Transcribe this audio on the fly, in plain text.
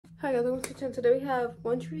Hi guys, welcome to the channel. Today we have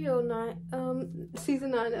One Tree Hill 9,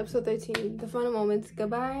 season 9, episode 13, the final moments.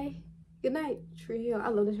 Goodbye, good night, Tree Hill. I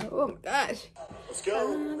love the show. Oh my gosh. Let's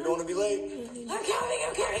go. We don't want to be late. I'm coming.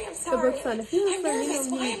 I'm sorry. The book's fun. If you look like you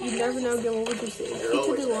know me, you never know again what would you say. If you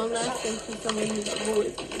could do one last thing for someone you love, what would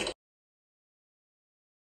it be?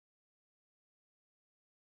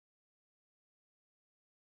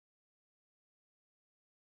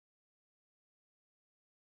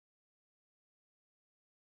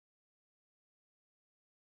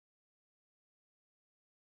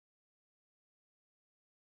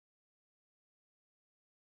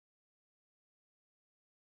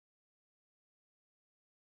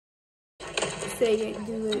 Say it,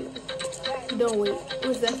 do it, don't wait.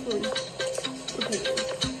 What's that for? Opinion.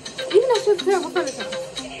 Even though she was a terrible friend of time.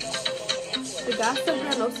 The guy stuck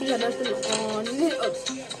around, no, she had nothing on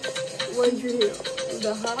One Tree Hill.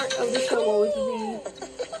 The heart of the show always be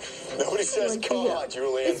Nobody says call,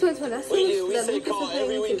 Julian. It's 2020. That's we do. We say call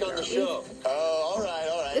every week on the show. Oh, all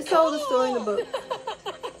right. It's all the story in the book.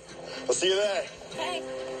 I'll see you there. Thanks.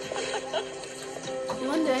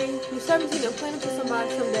 One day, you're 17 and planning for somebody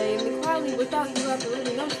someday, and then quietly, without you ever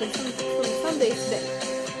really noticing, some days today.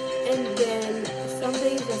 And then some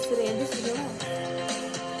days yesterday, and this is your life.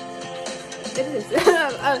 It is.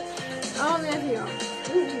 I don't know if you know.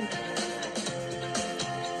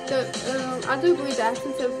 I do believe the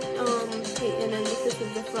absence of Peyton and this is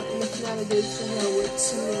different, and it's not a good scenario with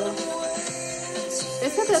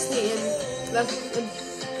except that Peyton left,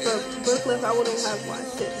 Brooke left, I wouldn't have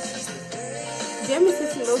watched it. Jamie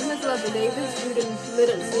Sissy Logan's Love the Davis,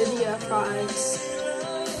 Lydia 5.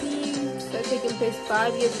 Scenes that taking place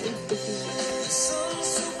 5 years into the future.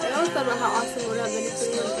 I always thought about how awesome it would have been if they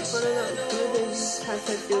were in front of the had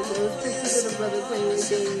sex with it. It was pictures of the brother playing the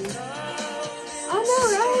game. I know,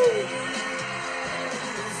 right?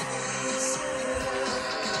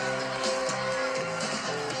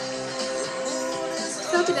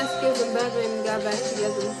 Something that Skills and Benjamin got back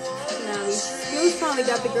together. Skills finally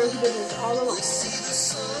got the girl who did this all along.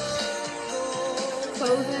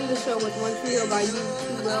 Closing the show with One Tree Hill by You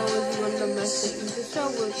Too Well is one of the best things. The show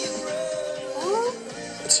was...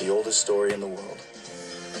 It's the oldest story in the world.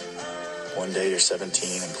 One day you're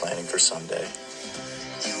 17 and planning for someday.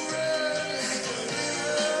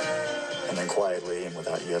 And then quietly, and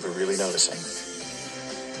without you ever really noticing,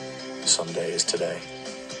 someday is today.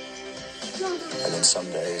 And then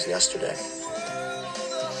someday is yesterday.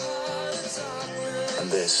 And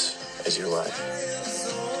this is your life.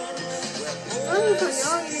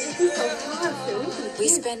 We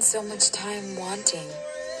spend so much time wanting,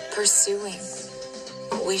 pursuing,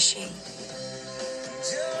 wishing.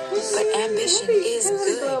 But ambition is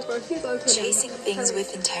good. Chasing things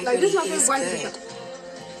with integrity is good.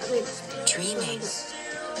 Dreaming.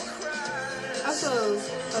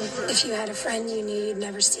 If you had a friend you knew you'd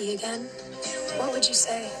never see again, what would you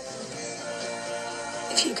say?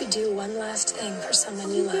 If you could do one last thing for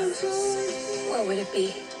someone you love, what would it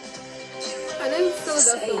be? I know you still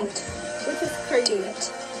Say it. Which is crazy. Do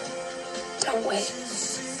it. Don't wait.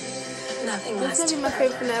 Nothing This lasts is gonna be my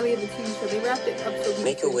favorite finale of the TV show. They wrapped it up so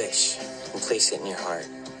Make a wish and place it in your heart.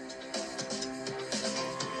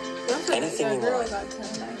 Anything you want.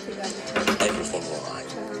 Everything you want.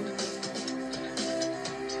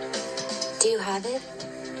 Do you have it?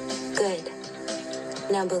 Good.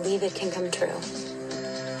 Now believe it can come true.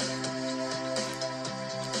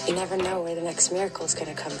 You never know where the next miracle is going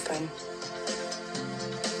to come from.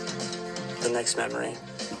 The next memory.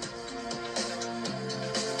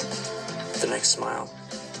 The next smile.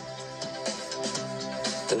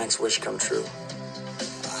 The next wish come true.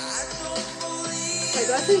 Like,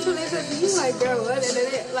 I think when they said to you, like, girl, what? And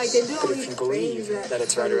then it, like, they do all But these if you believe things that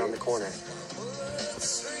it's right around the corner, I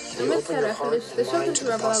missed that I finished. The show can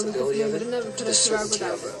survive without Lucas, but it never could have survived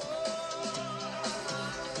without Brooke.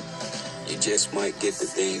 You just might get the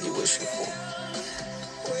thing you're wishing for.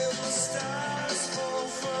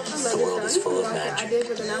 The world is full of magic. I did,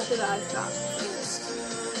 but then after that, I stopped.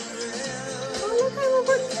 Oh, look, I'm a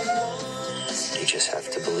birthday. you just have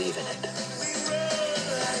to believe in it.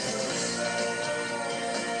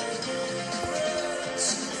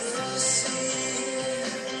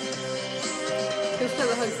 Just tell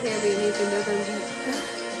her hugs Harry and Nathan doesn't beat.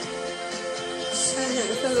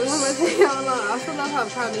 So one more thing, I also love how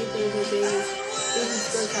proud Nathan is of David's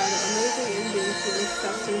still had an amazing ending to this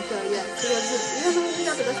stuff. So yeah, he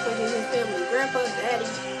got the best person in his family. Grandpa, daddy,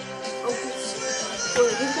 uncle. Well,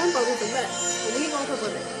 his grandpa was the best. But we ain't gonna talk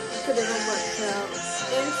about that. Because they're gonna work. So,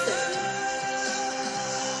 instead.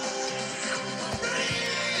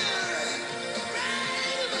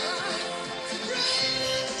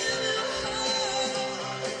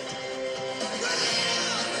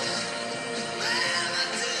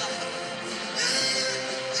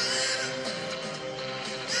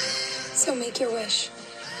 So make your wish.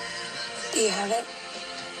 Do you have it?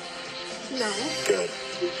 No. Good.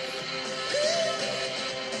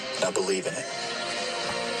 Now believe in it.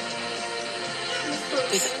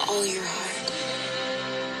 With all your heart.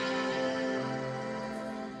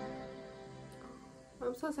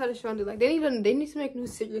 I'm so sad Sean did. Like, they need to make new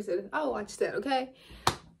series of this. I'll watch that, okay?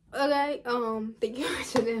 Okay, thank you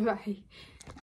for tuning in. Bye.